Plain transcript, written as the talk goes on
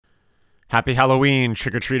Happy Halloween,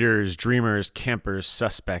 trick-or-treaters, dreamers, campers,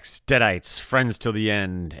 suspects, deadites, friends till the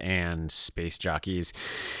end, and space jockeys.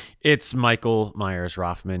 It's Michael Myers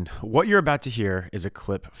Rothman. What you're about to hear is a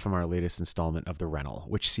clip from our latest installment of The Rental,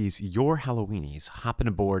 which sees your Halloweenies hopping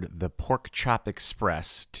aboard the Pork Chop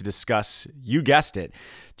Express to discuss, you guessed it,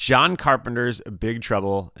 John Carpenter's Big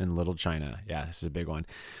Trouble in Little China. Yeah, this is a big one.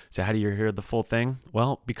 So how do you hear the full thing?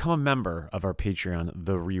 Well, become a member of our Patreon,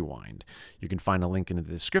 The Rewind. You can find a link in the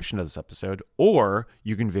description of this episode, or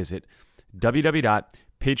you can visit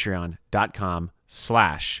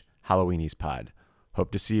www.patreon.com/HalloweeniesPod.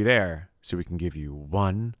 Hope to see you there so we can give you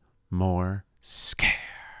one more scare.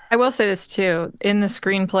 I will say this too. In the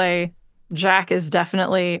screenplay, Jack is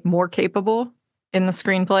definitely more capable in the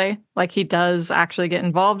screenplay. Like, he does actually get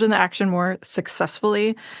involved in the action more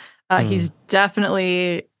successfully. He's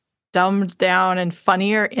definitely dumbed down and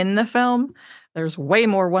funnier in the film. There's way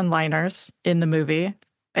more one-liners in the movie.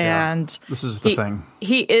 And this is the thing.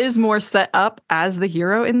 He is more set up as the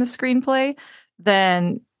hero in the screenplay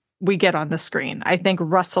than we get on the screen. I think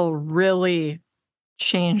Russell really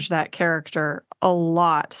changed that character a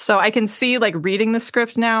lot. So I can see, like, reading the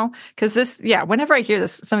script now, because whenever I hear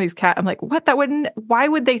this, some of these I'm like, what? Why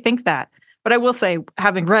would they think that? But I will say,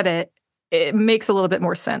 having read it, it makes a little bit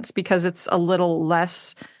more sense because it's a little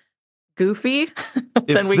less goofy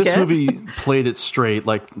than we get. If this movie played it straight,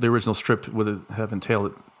 like the original script would have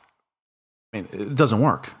entailed, it doesn't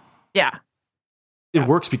work. Yeah. It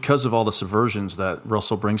works because of all the subversions that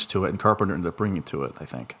Russell brings to it and Carpenter ended up bringing to it, I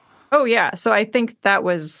think. Oh, yeah. So I think that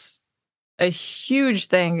was a huge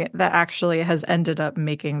thing that actually has ended up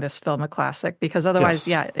making this film a classic, because otherwise,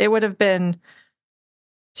 it would have been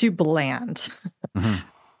too bland. Mm-hmm.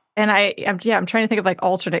 And I'm trying to think of like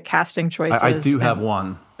alternate casting choices. I do have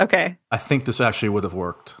one. Okay. I think this actually would have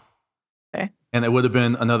worked. Okay. And it would have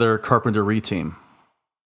been another Carpenter reteam.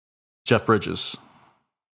 Jeff Bridges.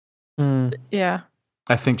 Yeah.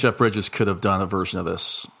 I think Jeff Bridges could have done a version of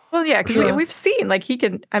this. Well, yeah, because we've seen, like, he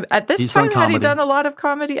can, at this time, had he done a lot of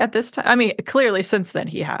comedy at this time? I mean, clearly since then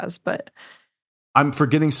he has, but. I'm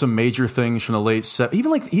forgetting some major things from the late 70s. Even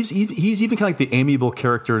like, he's even kind of like the amiable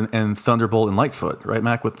character in Thunderbolt and Lightfoot, right,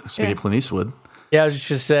 Mac, speaking of Clint Eastwood. Yeah, I was just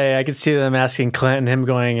going to say, I could see them asking Clint and him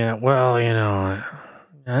going,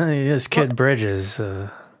 this kid Bridges.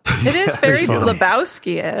 It is very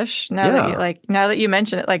Lebowski-ish. Now that you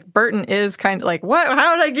mention it, like, Burton is kind of like, what?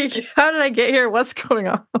 How did I get here? What's going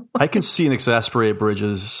on? I can see an exasperated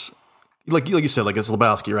Bridges, like you said, like it's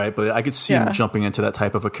Lebowski, right? But I could see him jumping into that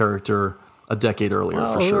type of a character a decade earlier,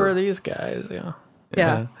 for sure. Who are these guys? Yeah.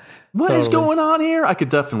 What is going on here? I could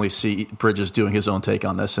definitely see Bridges doing his own take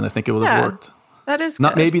on this, and I think it would have worked. That is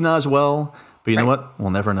maybe not as well, but you know what? We'll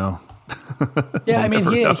never know. Yeah, I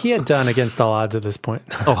mean, he had done Against All Odds at this point.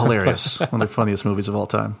 Oh, hilarious. One of the funniest movies of all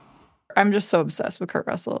time. I'm just so obsessed with Kurt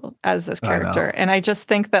Russell as this character. And I just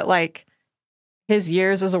think that, like, his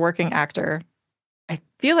years as a working actor, I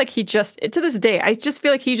feel like to this day, I just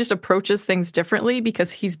feel like he just approaches things differently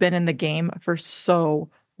because he's been in the game for so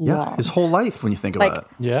long. Yeah, his whole life when you think about it.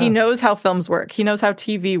 Yeah. He knows how films work. He knows how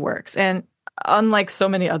TV works. And unlike so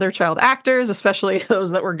many other child actors, especially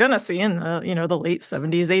those that we're going to see in the late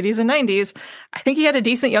 70s, 80s, and 90s, I think he had a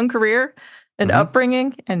decent young career and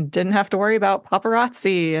upbringing and didn't have to worry about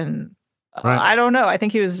paparazzi. And I don't know. I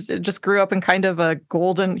think he just grew up in kind of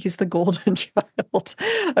he's the golden child,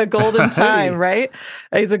 a golden time, right?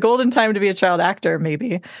 He's a golden time to be a child actor,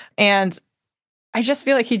 maybe. And I just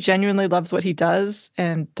feel like he genuinely loves what he does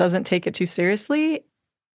and doesn't take it too seriously.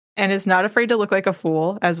 And is not afraid to look like a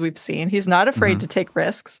fool, as we've seen. He's not afraid to take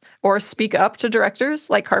risks or speak up to directors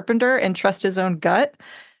like Carpenter and trust his own gut.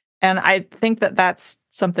 And I think that that's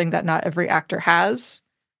something that not every actor has.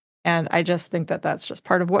 And I just think that that's just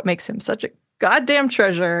part of what makes him such a goddamn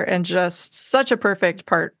treasure and just such a perfect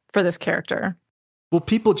part for this character. Well,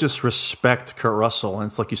 people just respect Kurt Russell. And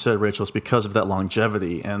it's like you said, Rachel, it's because of that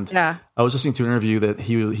longevity. And I was listening to an interview that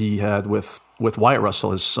he had with Wyatt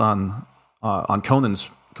Russell, his son, on Conan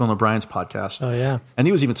O'Brien's podcast. Oh, yeah. And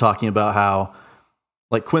he was even talking about how,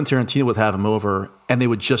 like, Quentin Tarantino would have him over and they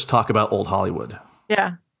would just talk about old Hollywood.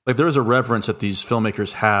 Yeah. Like, there is a reverence that these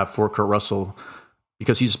filmmakers have for Kurt Russell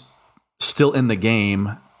because he's still in the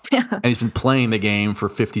game and he's been playing the game for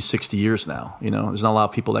 50, 60 years now. There's not a lot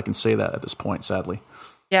of people that can say that at this point, sadly.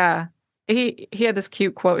 Yeah. He had this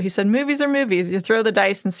cute quote. He said, "Movies are movies. You throw the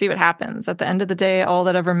dice and see what happens. At the end of the day, all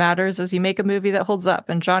that ever matters is you make a movie that holds up.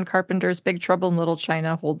 And John Carpenter's Big Trouble in Little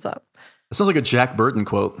China holds up." It sounds like a Jack Burton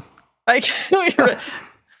quote.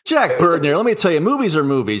 Jack Burton here. Let me tell you, movies are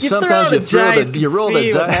movies. Sometimes you roll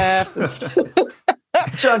the dice.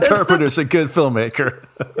 John Carpenter's a good filmmaker.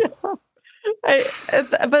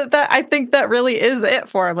 I think that really is it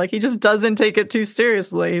for him. Like, he just doesn't take it too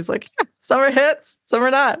seriously. He's like, some are hits, some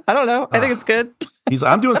are not. I don't know. I think it's good.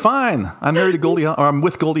 I'm doing fine. I'm married to Goldie Hawn, or I'm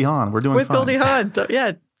with Goldie Hawn. We're doing with fine. Goldie Hawn.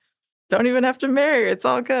 Don't even have to marry her. It's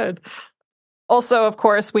all good. Also, of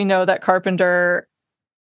course, we know that Carpenter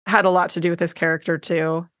had a lot to do with his character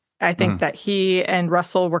too. I think that he and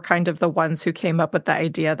Russell were kind of the ones who came up with the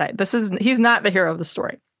idea that he's not the hero of the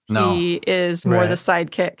story. No. He is more the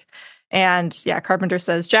sidekick. And Carpenter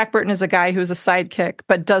says, Jack Burton is a guy who's a sidekick,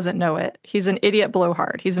 but doesn't know it. He's an idiot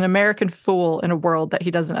blowhard. He's an American fool in a world that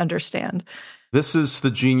he doesn't understand. This is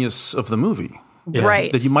the genius of the movie. Yeah.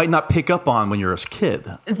 Right. That you might not pick up on when you're a kid.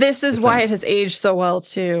 This is why it has aged so well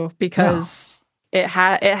too, because it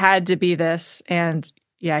had to be this. And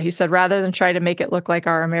he said, rather than try to make it look like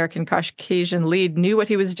our American Caucasian lead knew what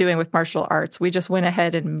he was doing with martial arts, we just went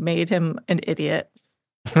ahead and made him an idiot.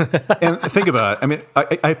 And think about it. I mean,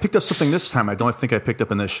 I picked up something this time I don't think I picked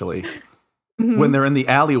up initially. Mm-hmm. When they're in the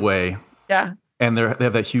alleyway and they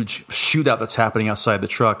have that huge shootout that's happening outside the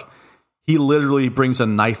truck, he literally brings a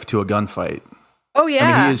knife to a gunfight. Oh, yeah.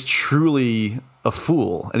 I mean, he is truly a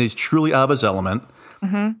fool, and he's truly out of his element.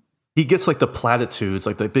 Mm-hmm. He gets like the platitudes,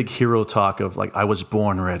 like the big hero talk of like, I was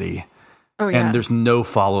born ready. Oh, yeah. And there's no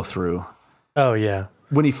follow through. Oh, yeah.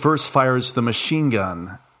 When he first fires the machine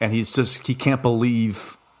gun and he can't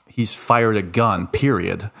believe he's fired a gun,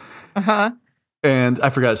 period. Uh-huh. And I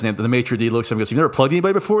forgot his name. The maitre d' looks at him and goes, "You've never plugged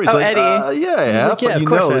anybody before?" He's like, Eddie. Yeah. Like, but you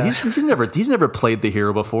know, he's never played the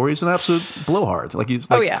hero before. He's an absolute blowhard, like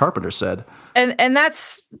Carpenter said. And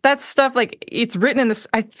that's stuff like it's written in this.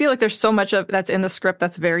 I feel like there's so much of that's in the script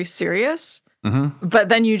that's very serious, but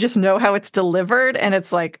then you just know how it's delivered, and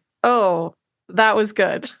it's like, oh, that was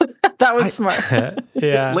good. That was smart.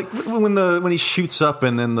 Yeah, like when he shoots up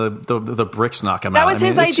and then the bricks knock him out. That was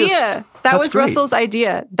his idea. That was great. Russell's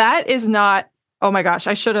idea. That is not. Oh my gosh,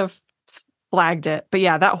 I should have flagged it. But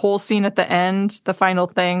yeah, that whole scene at the end, the final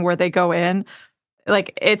thing where they go in,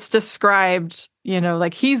 like it's described,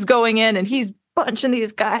 like he's going in and he's punching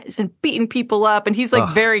these guys and beating people up and he's like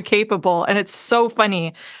very capable. And it's so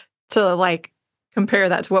funny to like compare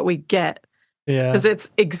that to what we get. Yeah. Because it's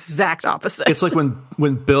exact opposite. It's like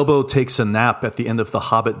when Bilbo takes a nap at the end of the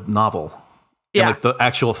Hobbit novel. Yeah. And like the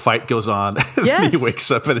actual fight goes on. Yes. He wakes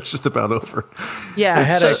up and it's just about over. Yeah. I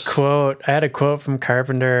had a quote from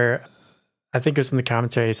Carpenter. I think it was from the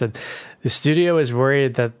commentary. He said, "The studio was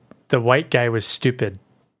worried that the white guy was stupid."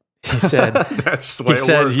 He said, "That's the way it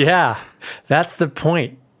works." Yeah, that's the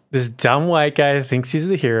point. This dumb white guy thinks he's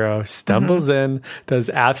the hero, stumbles in, does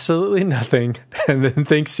absolutely nothing, and then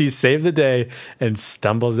thinks he saved the day and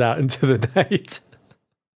stumbles out into the night.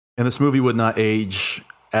 And this movie would not age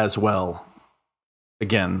as well.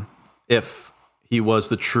 Again, if he was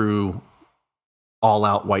the true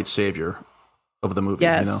all-out white savior of the movie.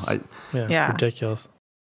 Yes. Ridiculous.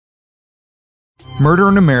 Murder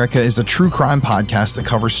in America is a true crime podcast that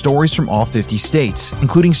covers stories from all 50 states,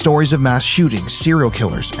 including stories of mass shootings, serial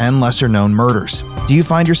killers, and lesser-known murders. Do you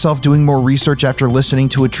find yourself doing more research after listening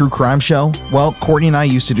to a true crime show? Well, Courtney and I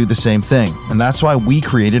used to do the same thing, and that's why we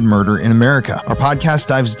created Murder in America. Our podcast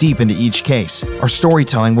dives deep into each case. Our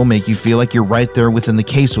storytelling will make you feel like you're right there within the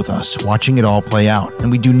case with us, watching it all play out, and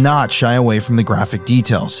we do not shy away from the graphic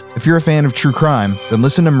details. If you're a fan of true crime, then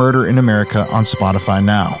listen to Murder in America on Spotify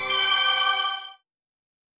now.